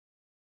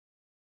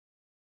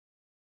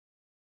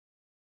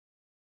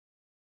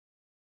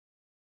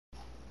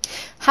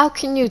How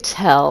can you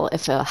tell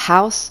if a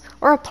house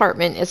or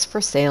apartment is for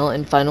sale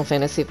in Final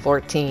Fantasy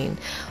XIV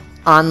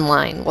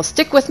online? Well,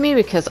 stick with me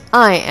because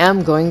I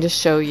am going to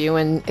show you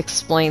and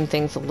explain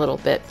things a little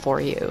bit for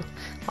you.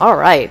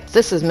 Alright,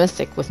 this is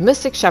Mystic with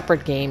Mystic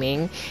Shepherd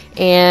Gaming,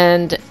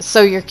 and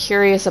so you're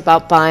curious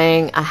about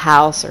buying a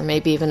house or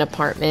maybe even an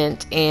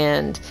apartment,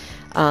 and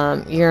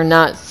you're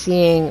not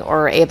seeing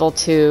or able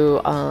to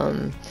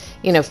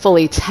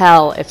fully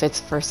tell if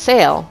it's for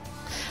sale.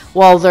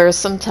 Well, there's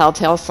some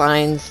telltale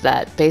signs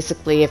that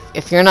basically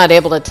if you're not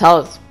able to tell,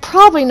 it's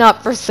probably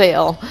not for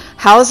sale.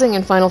 Housing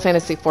in Final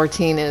Fantasy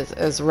XIV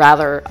is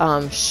rather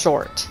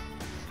short.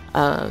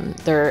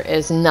 There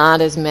is not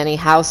as many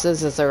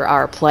houses as there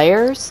are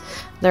players.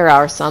 There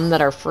are some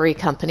that are free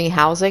company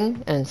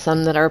housing and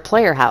some that are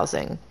player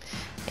housing.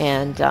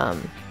 And,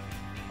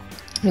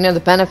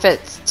 the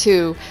benefits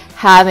to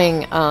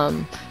having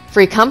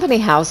free company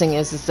housing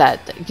is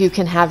that you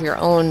can have your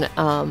own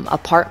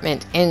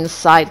apartment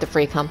inside the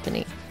free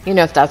company,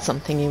 if that's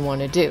something you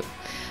want to do.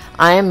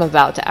 I am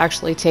about to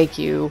actually take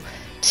you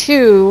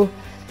to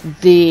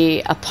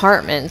the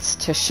apartments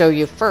to show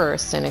you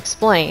first and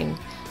explain,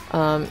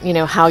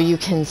 how you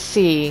can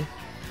see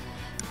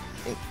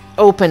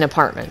open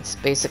apartments,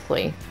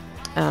 basically.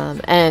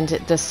 And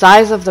the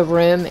size of the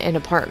room in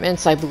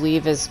apartments, I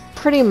believe, is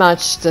pretty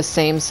much the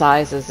same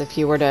size as if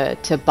you were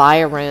to buy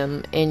a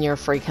room in your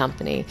free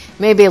company,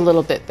 maybe a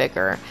little bit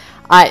bigger.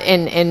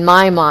 In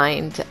my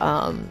mind,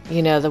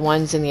 the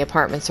ones in the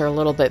apartments are a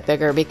little bit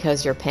bigger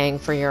because you're paying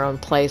for your own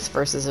place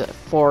versus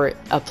for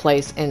a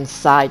place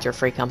inside your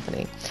free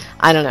company.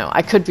 I don't know.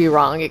 I could be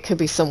wrong. It could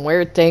be some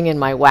weird thing in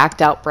my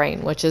whacked out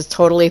brain, which is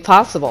totally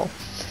possible.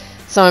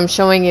 So I'm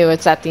showing you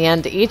it's at the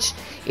end.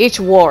 Each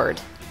ward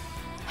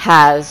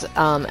has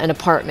an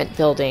apartment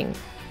building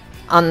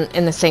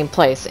in the same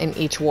place in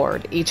each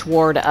ward. Each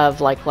ward of,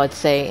 like, let's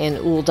say in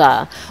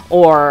Ul'dah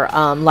or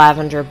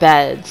Lavender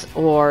Beds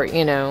or,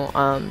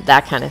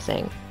 that kind of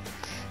thing.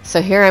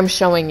 So here I'm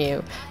showing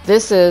you.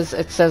 It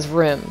says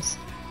rooms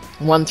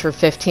 1 through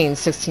 15,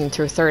 16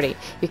 through 30.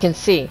 You can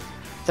see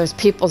there's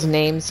people's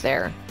names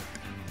there.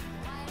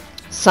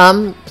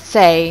 Some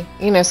say,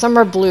 some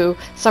are blue,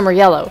 some are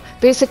yellow.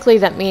 Basically,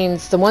 that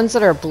means the ones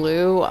that are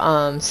blue,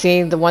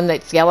 see, the one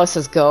that's yellow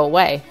says go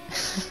away.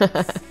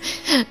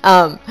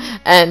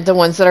 And the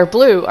ones that are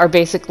blue are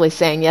basically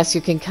saying, yes, you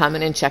can come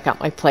in and check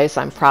out my place.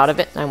 I'm proud of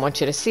it, and I want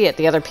you to see it.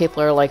 The other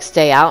people are like,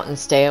 stay out and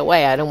stay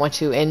away. I don't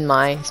want you in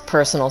my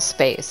personal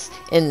space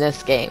in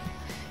this game,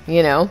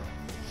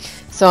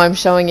 So I'm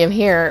showing you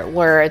here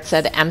where it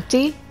said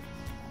empty.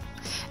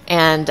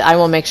 And I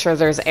will make sure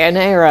there's an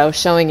arrow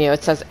showing you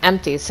it says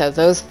empty. So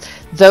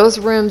those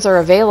rooms are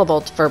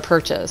available for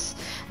purchase.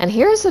 And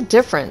here's the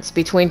difference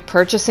between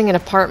purchasing an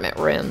apartment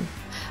room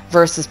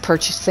versus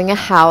purchasing a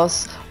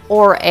house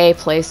or a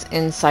place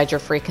inside your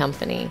free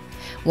company.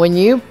 When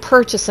you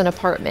purchase an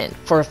apartment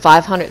for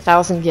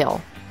 500,000 gil,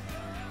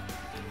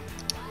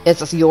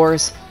 it's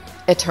yours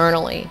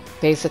eternally,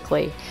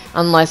 basically,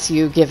 unless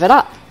you give it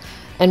up.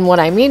 And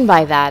what I mean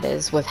by that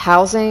is with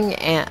housing,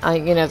 and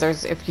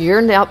if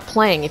you're not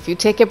playing, if you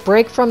take a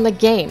break from the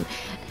game,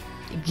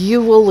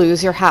 you will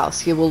lose your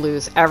house. You will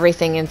lose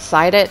everything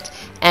inside it.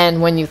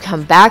 And when you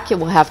come back, you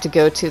will have to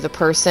go to the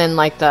person,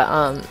 like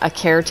a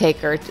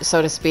caretaker,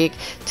 so to speak,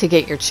 to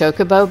get your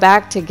chocobo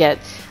back, to get,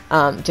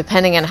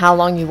 depending on how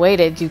long you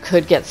waited, you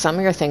could get some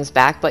of your things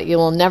back, but you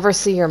will never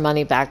see your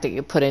money back that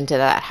you put into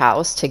that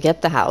house to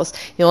get the house.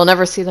 You will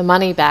never see the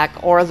money back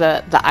or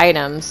the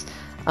items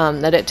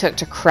that it took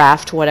to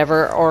craft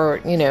whatever,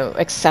 or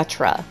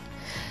etc.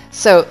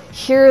 So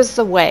here's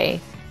the way.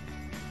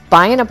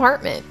 Buy an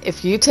apartment.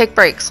 If you take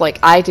breaks like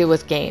I do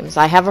with games,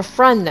 I have a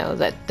friend though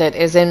that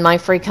is in my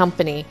free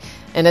company,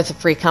 and it's a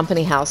free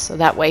company house, so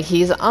that way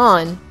he's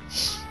on,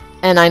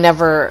 and I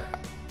never,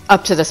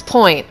 up to this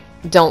point,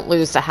 don't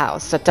lose the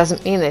house. That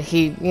doesn't mean that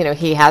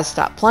he has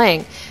stopped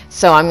playing.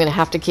 So I'm going to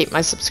have to keep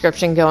my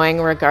subscription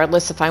going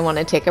regardless if I want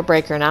to take a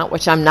break or not,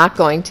 which I'm not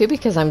going to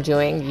because I'm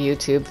doing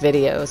YouTube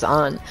videos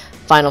on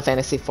Final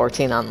Fantasy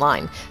XIV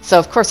Online. So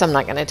of course I'm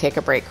not going to take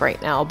a break right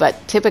now.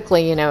 But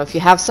typically, if you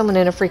have someone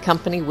in a free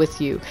company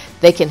with you,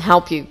 they can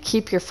help you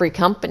keep your free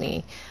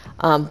company.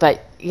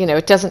 But,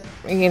 it doesn't,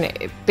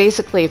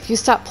 basically if you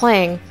stop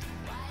playing,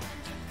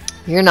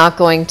 you're not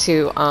going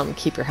to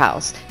keep your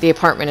house. The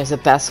apartment is the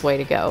best way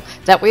to go.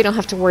 That way you don't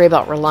have to worry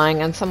about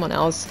relying on someone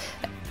else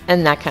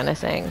and that kind of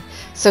thing.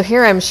 So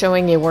here I'm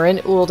showing you we're in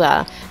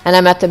Ul'dah, and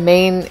I'm at the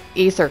main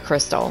ether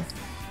crystal.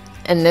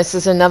 And this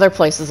is another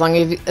place, as long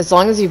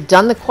as you've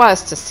done the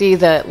quest to see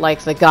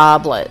the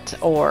goblet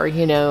or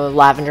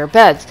Lavender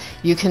Beds,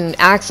 you can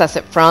access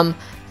it from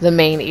the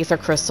main ether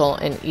crystal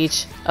in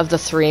each of the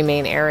 3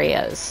 main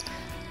areas.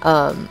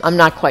 I'm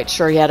not quite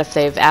sure yet if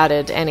they've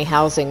added any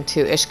housing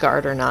to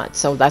Ishgard or not,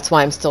 so that's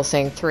why I'm still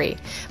saying 3.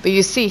 But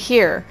you see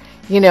here,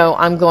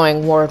 I'm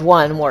going Ward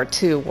 1, Ward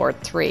 2, Ward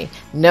 3.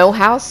 No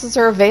houses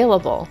are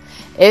available.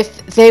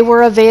 If they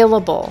were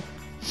available,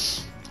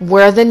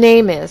 where the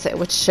name is, it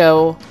would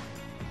show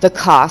the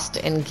cost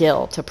in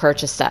gil to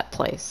purchase that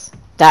place.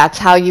 That's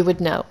how you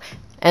would know.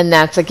 And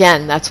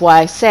that's why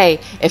I say,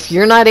 if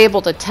you're not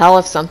able to tell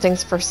if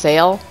something's for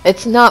sale,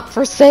 it's not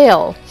for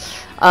sale.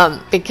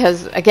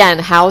 Because again,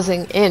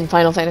 housing in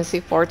Final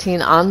Fantasy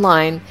XIV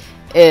Online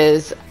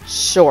is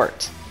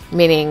short,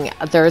 meaning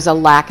there's a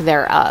lack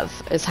thereof,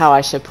 is how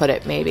I should put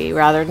it, maybe.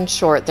 Rather than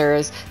short, there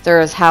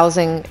is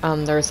housing,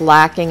 there's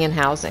lacking in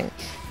housing.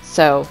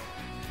 So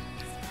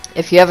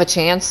if you have a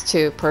chance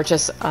to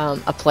purchase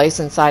a place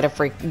inside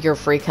your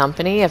free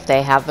company, if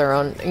they have their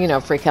own,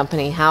 free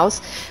company house,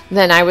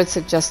 then I would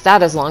suggest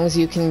that, as long as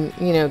you can,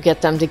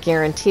 get them to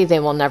guarantee they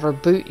will never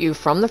boot you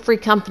from the free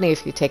company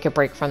if you take a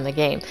break from the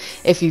game.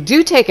 If you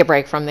do take a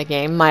break from the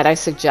game, might I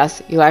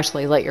suggest you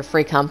actually let your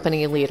free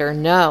company leader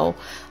know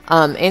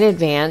in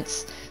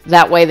advance.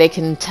 That way they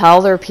can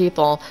tell their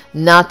people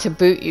not to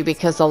boot you,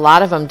 because a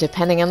lot of them,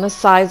 depending on the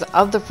size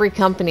of the free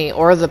company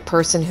or the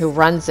person who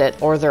runs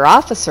it or their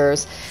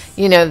officers,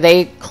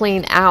 they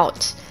clean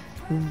out,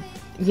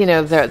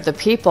 the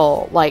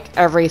people like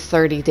every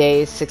 30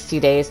 days, 60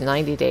 days,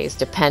 90 days,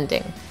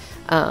 depending.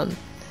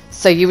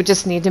 So you would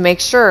just need to make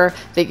sure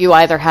that you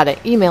either had an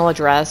email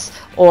address,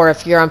 or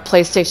if you're on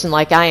PlayStation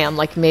like I am,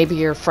 like maybe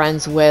you're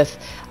friends with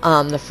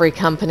the free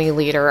company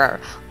leader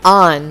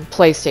on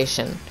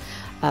PlayStation.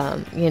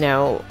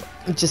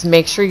 Just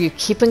make sure you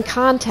keep in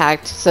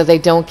contact so they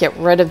don't get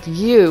rid of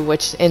you,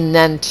 which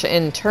in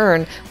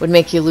turn would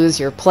make you lose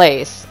your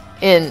place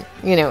in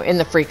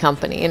the free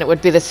company. And it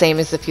would be the same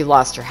as if you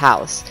lost your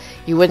house.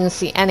 You wouldn't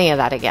see any of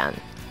that again.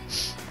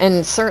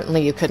 And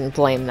certainly you couldn't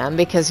blame them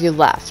because you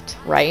left,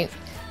 right?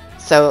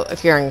 So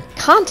if you're in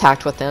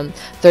contact with them,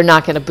 they're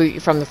not going to boot you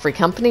from the free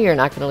company. You're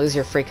not going to lose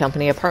your free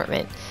company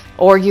apartment.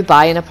 Or you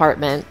buy an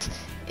apartment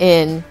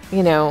in,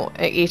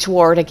 each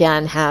ward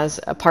again has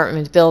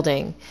apartment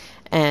building.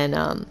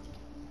 And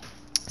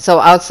so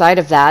outside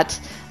of that,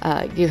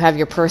 you have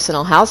your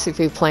personal house if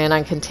you plan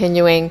on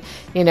continuing,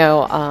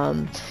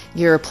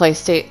 your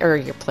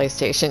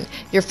PlayStation,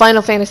 your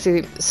Final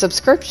Fantasy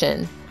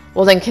subscription.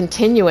 Well, then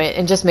continue it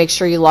and just make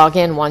sure you log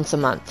in once a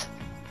month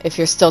if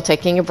you're still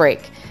taking a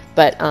break.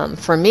 But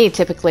for me,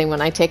 typically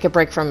when I take a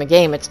break from a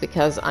game, it's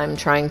because I'm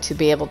trying to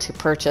be able to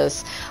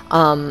purchase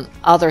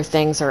other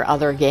things or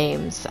other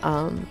games,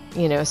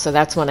 so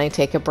that's when I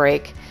take a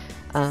break.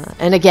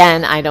 And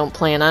again, I don't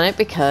plan on it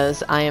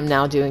because I am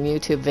now doing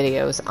YouTube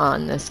videos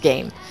on this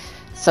game.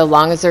 So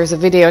long as there's a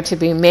video to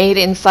be made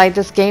inside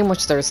this game,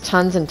 which there's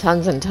tons and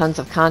tons and tons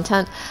of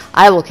content,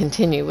 I will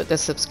continue with the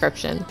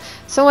subscription.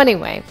 So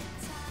anyway,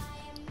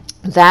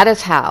 that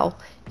is how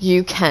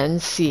you can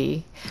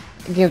see,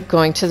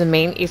 going to the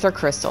main ether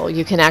crystal.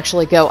 You can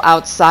actually go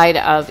outside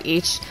of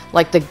each,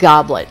 like the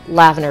goblet,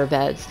 lavender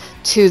beds,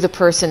 to the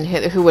person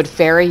who would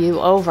ferry you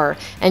over,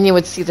 and you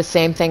would see the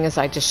same thing as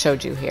I just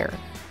showed you here.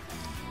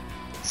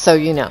 So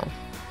you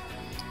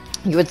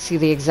would see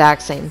the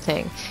exact same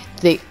thing.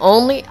 The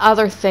only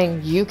other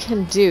thing you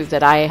can do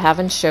that I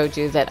haven't showed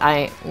you, that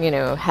I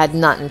had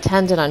not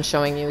intended on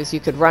showing you, is you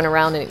could run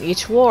around in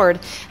each ward,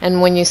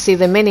 and when you see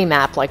the mini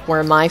map, like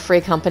where my free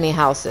company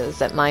house is,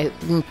 that my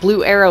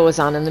blue arrow is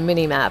on in the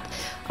mini map,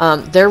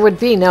 there would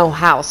be no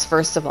house,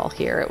 first of all,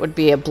 here. It would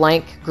be a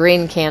blank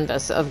green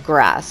canvas of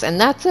grass,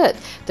 and that's it.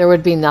 There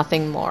would be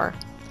nothing more.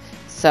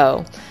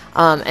 So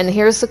and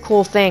here's the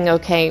cool thing,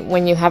 okay,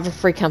 when you have a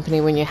free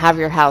company, when you have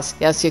your house,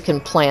 yes, you can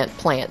plant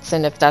plants,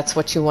 and if that's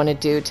what you want to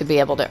do to be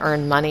able to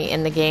earn money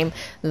in the game,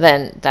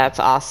 then that's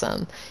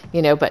awesome.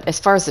 But as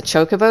far as the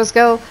chocobos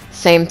go,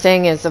 same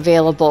thing is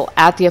available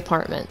at the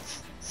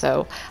apartments.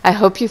 So I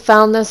hope you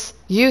found this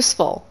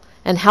useful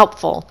and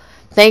helpful.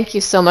 Thank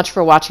you so much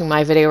for watching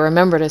my video.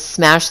 Remember to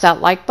smash that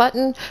like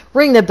button,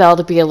 ring the bell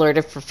to be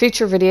alerted for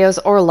future videos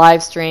or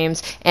live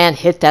streams, and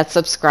hit that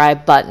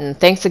subscribe button.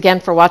 Thanks again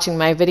for watching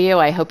my video.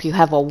 I hope you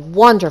have a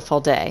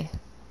wonderful day.